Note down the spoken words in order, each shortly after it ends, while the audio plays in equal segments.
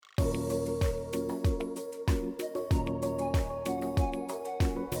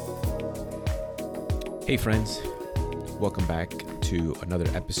Hey friends, welcome back to another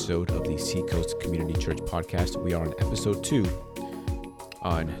episode of the Seacoast Community Church podcast. We are on episode 2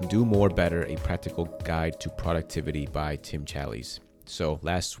 on Do More Better, a Practical Guide to Productivity by Tim Challies. So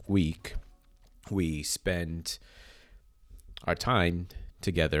last week we spent our time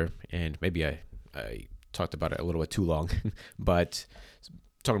together, and maybe I talked about it a little bit too long, but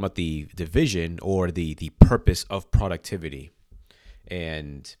talking about the vision or the purpose of productivity.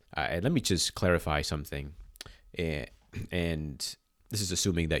 And let me just clarify something. And this is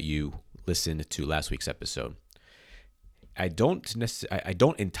assuming that you listened to last week's episode. I don't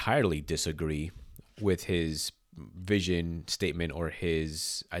entirely disagree with his vision statement or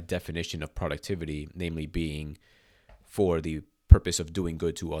his definition of productivity, namely being for the purpose of doing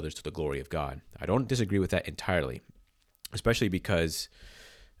good to others to the glory of God. I don't disagree with that entirely, especially because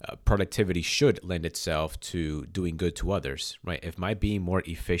productivity should lend itself to doing good to others, right? If my being more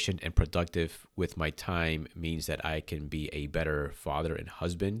efficient and productive with my time means that I can be a better father and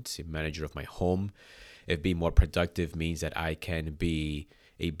husband, a manager of my home, if being more productive means that I can be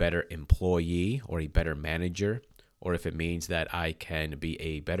a better employee or a better manager, or if it means that I can be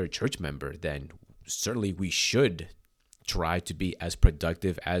a better church member, then certainly we should try to be as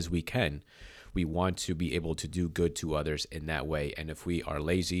productive as we can. We want to be able to do good to others in that way. And if we are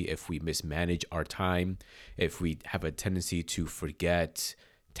lazy, if we mismanage our time, if we have a tendency to forget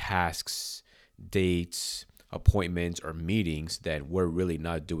tasks, dates, appointments, or meetings, then we're really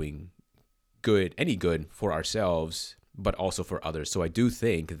not doing any good for ourselves, but also for others. So I do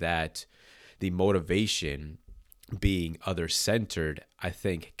think that the motivation being other-centered, I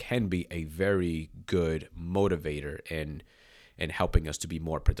think can be a very good motivator in helping us to be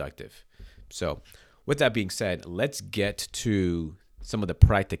more productive. So with that being said, let's get to some of the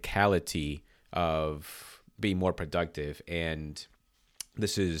practicality of being more productive. And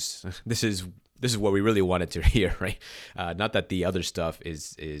this is what we really wanted to hear, right? Not that the other stuff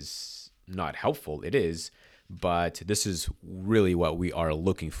is not helpful. It is, but this is really what we are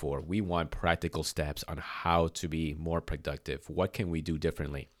looking for. We want practical steps on how to be more productive. What can we do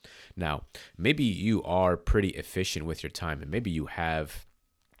differently? Now, maybe you are pretty efficient with your time, and maybe you have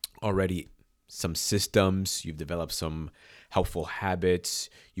already some systems, you've developed some helpful habits,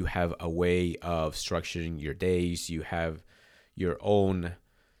 you have a way of structuring your days, you have your own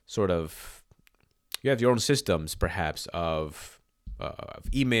systems perhaps of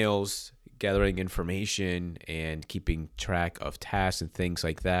emails, gathering information and keeping track of tasks and things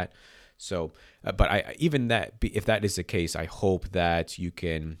like that. So, if that is the case, I hope that you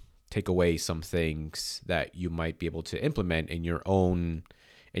can take away some things that you might be able to implement in your own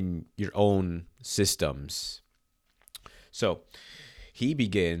systems. So he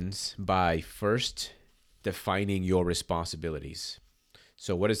begins by first defining your responsibilities.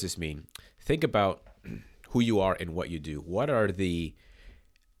 So what does this mean? Think about who you are and what you do. What are the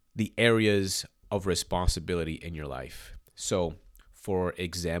areas of responsibility in your life? So for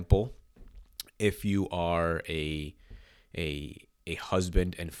example, if you are a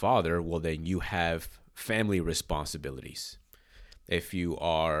husband and father, well, then you have family responsibilities. If you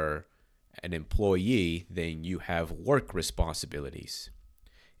are an employee, then you have work responsibilities.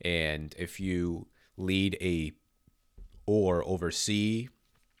 And if you lead or oversee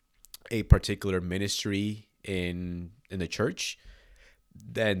a particular ministry in the church,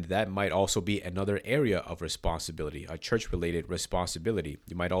 then that might also be another area of responsibility, a church-related responsibility.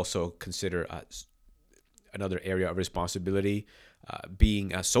 You might also consider another area of responsibility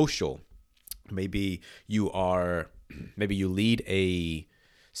being social. Maybe you lead a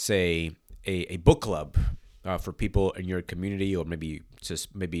book club for people in your community, or maybe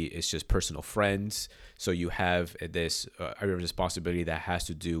it's just personal friends. So you have this area of responsibility that has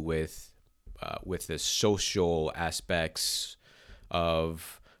to do with the social aspects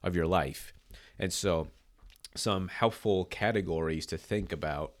of your life. And so some helpful categories to think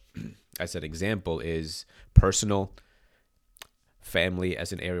about as an example is personal, family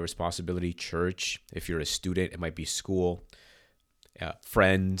as an area of responsibility, church. If you're a student, it might be school,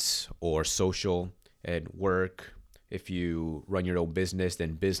 friends or social, and work. If you run your own business,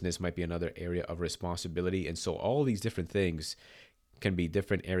 then business might be another area of responsibility. And so all these different things can be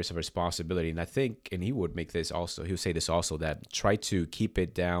different areas of responsibility. And I think, and he would say this also, that try to keep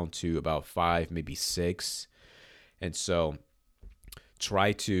it down to about 5, maybe 6. And so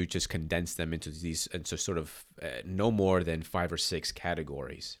try to just condense them into sort of no more than 5 or 6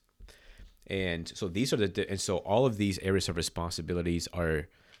 categories. And so so all of these areas of responsibilities are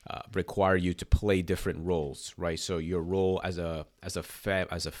require you to play different roles, right? So your role in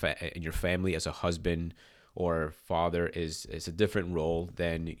your family as a husband or father is a different role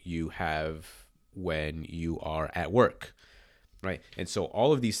than you have when you are at work, right? And so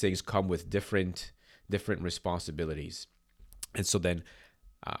all of these things come with different responsibilities. And so then,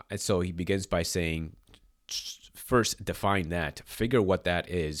 and so he begins by saying, first define that, figure what that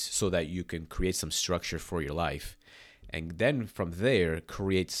is so that you can create some structure for your life. And then from there,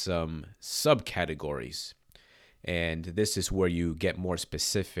 create some subcategories. And this is where you get more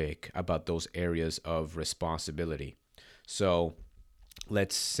specific about those areas of responsibility. So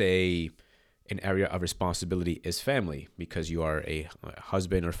let's say an area of responsibility is family, because you are a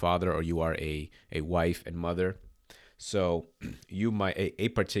husband or father, or you are a wife and mother. So you might, a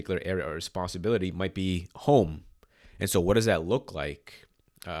particular area of responsibility might be home. And so what does that look like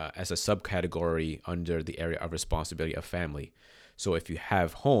as a subcategory under the area of responsibility of family? So if you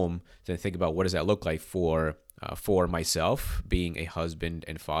have home, then think about what does that look like for myself, being a husband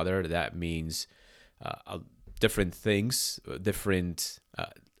and father. That means different things,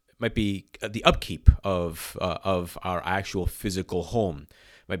 might be the upkeep of our actual physical home.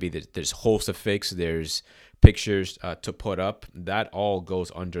 Might be that there's holes to fix, there's pictures to put up. That all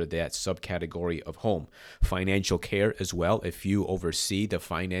goes under that subcategory of home. Financial care as well. If you oversee the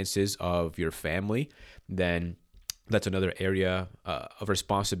finances of your family, then that's another area of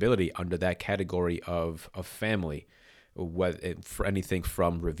responsibility under that category of family. For anything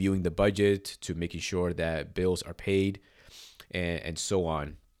from reviewing the budget to making sure that bills are paid, and so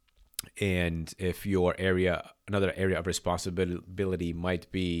on. And if another area of responsibility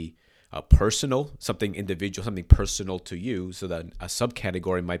might be personal, something individual, something personal to you. So that a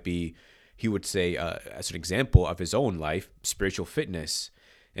subcategory might be, he would say, as an example of his own life, spiritual fitness.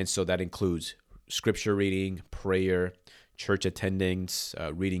 And so that includes scripture reading, prayer, church attendance,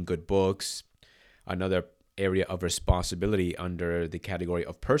 reading good books. Another area of responsibility under the category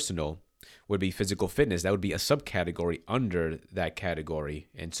of personal would be physical fitness. That would be a subcategory under that category.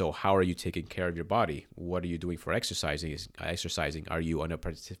 And so how are you taking care of your body? What are you doing for exercising? Are you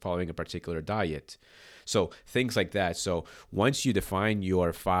following a particular diet? So things like that. So once you define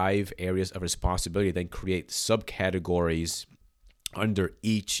your 5 areas of responsibility, then create subcategories under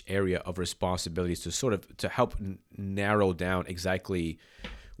each area of responsibilities to help narrow down exactly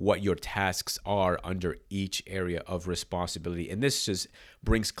what your tasks are under each area of responsibility. And this just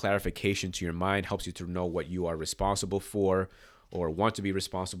brings clarification to your mind, helps you to know what you are responsible for or want to be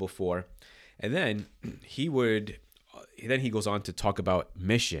responsible for. And then he goes on to talk about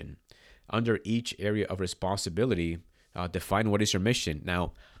mission. Under each area of responsibility, define what is your mission.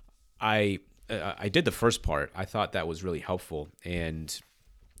 Now, I did the first part. I thought that was really helpful and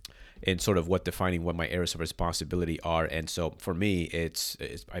sort of defining what my areas of responsibility are. And so for me,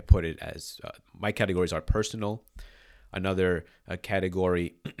 I put it as my categories are personal. Another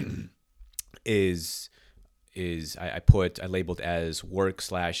category is I labeled as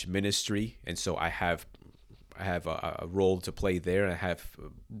work/ministry. And so I have a role to play there. I have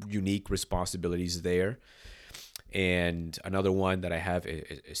unique responsibilities there. And another one that I have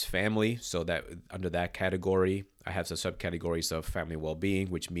is family. So that under that category, I have some subcategories of family well-being,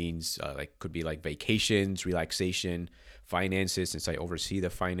 which means could be like vacations, relaxation, finances, since I oversee the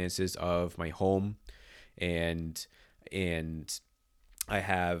finances of my home. And I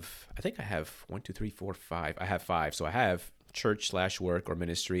have 1, 2, 3, 4, 5. I have 5. So I have church/work or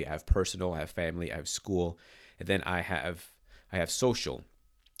ministry. I have personal. I have family. I have school, and then I have social.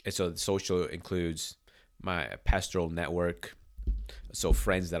 And so the social includes my pastoral network, so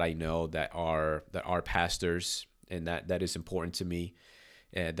friends that I know that are pastors, and that is important to me,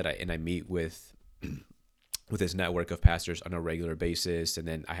 and I meet with this network of pastors on a regular basis. And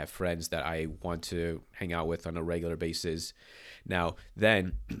then I have friends that I want to hang out with on a regular basis. Now,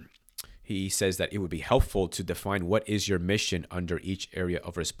 then he says that it would be helpful to define what is your mission under each area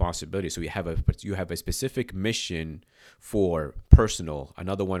of responsibility. So you have a specific mission for personal,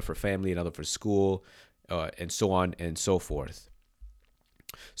 another one for family, another for school, and so on and so forth.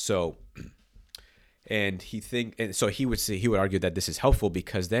 So, he would argue that this is helpful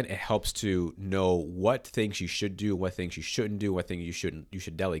because then it helps to know what things you should do, what things you shouldn't do, what things you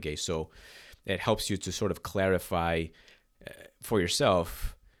should delegate. So it helps you to sort of clarify for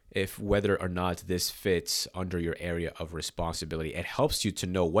yourself if whether or not this fits under your area of responsibility. It helps you to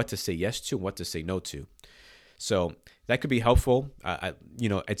know what to say yes to and what to say no to. So that could be helpful.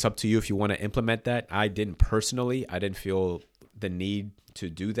 It's up to you if you want to implement that. I didn't feel the need to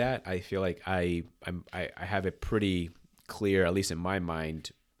do that. I feel like I have it pretty clear, at least in my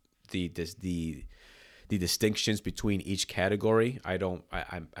mind, the distinctions between each category. I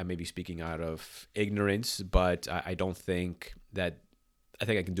may be speaking out of ignorance, but I don't think I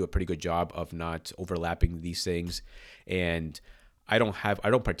can do a pretty good job of not overlapping these things. And I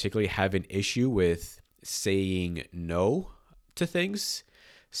don't particularly have an issue with saying no to things.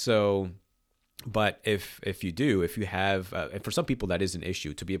 So, but if you have, and for some people that is an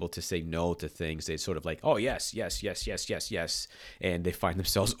issue to be able to say no to things, they sort of like, oh yes, yes, yes, yes, yes, yes, and they find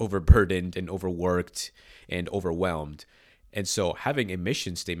themselves overburdened and overworked and overwhelmed. And so having a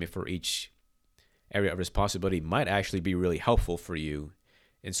mission statement for each area of responsibility might actually be really helpful for you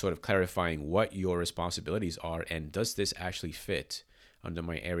in sort of clarifying what your responsibilities are and does this actually fit under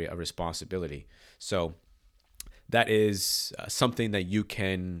my area of responsibility. So that is something that you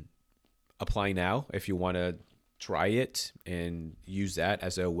can apply now if you want to try it and use that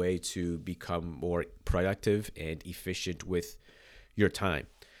as a way to become more productive and efficient with your time.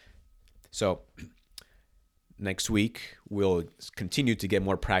 So next week, we'll continue to get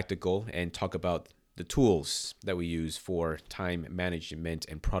more practical and talk about the tools that we use for time management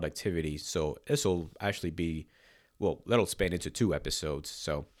and productivity. So this will actually be, well, that'll span into 2 episodes.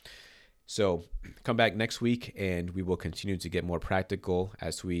 So come back next week and we will continue to get more practical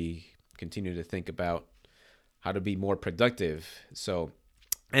as we continue to think about how to be more productive. So,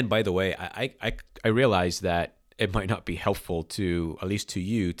 and by the way, I realize that it might not be helpful to, at least to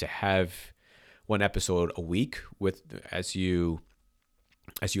you, to have 1 episode a week with as you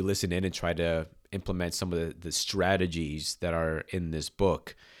listen in and try to implement some of the strategies that are in this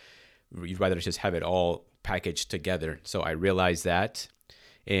book. You'd rather just have it all packaged together. So I realize that.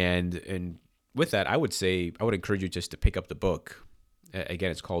 And with that, I would encourage you just to pick up the book.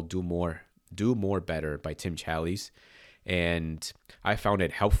 Again, it's called Do More Better by Tim Challies. And I found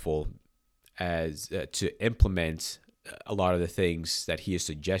it helpful as to implement a lot of the things that he is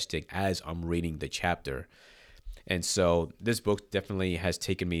suggesting as I'm reading the chapter. And so this book definitely has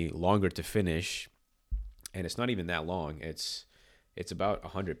taken me longer to finish, and it's not even that long. It's about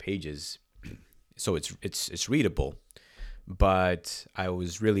 100 pages, so it's readable. But I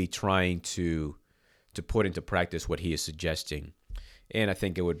was really trying to put into practice what he is suggesting, and I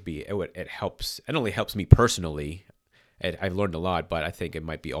think it helps. It only helps me personally. I've learned a lot, but I think it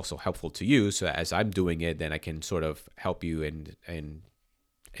might be also helpful to you. So as I'm doing it, then I can sort of help you and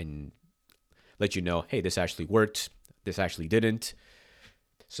let you know, hey, this actually worked, this actually didn't.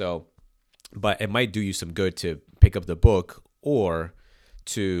 So, but it might do you some good to pick up the book or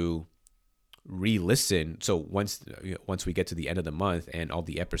to re-listen. So once we get to the end of the month and all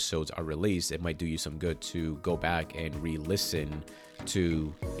the episodes are released, it might do you some good to go back and re-listen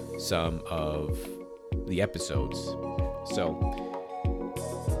to some of the episodes. So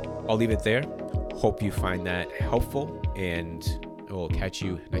I'll leave it there. Hope you find that helpful, and we'll catch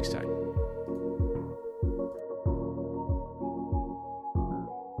you next time.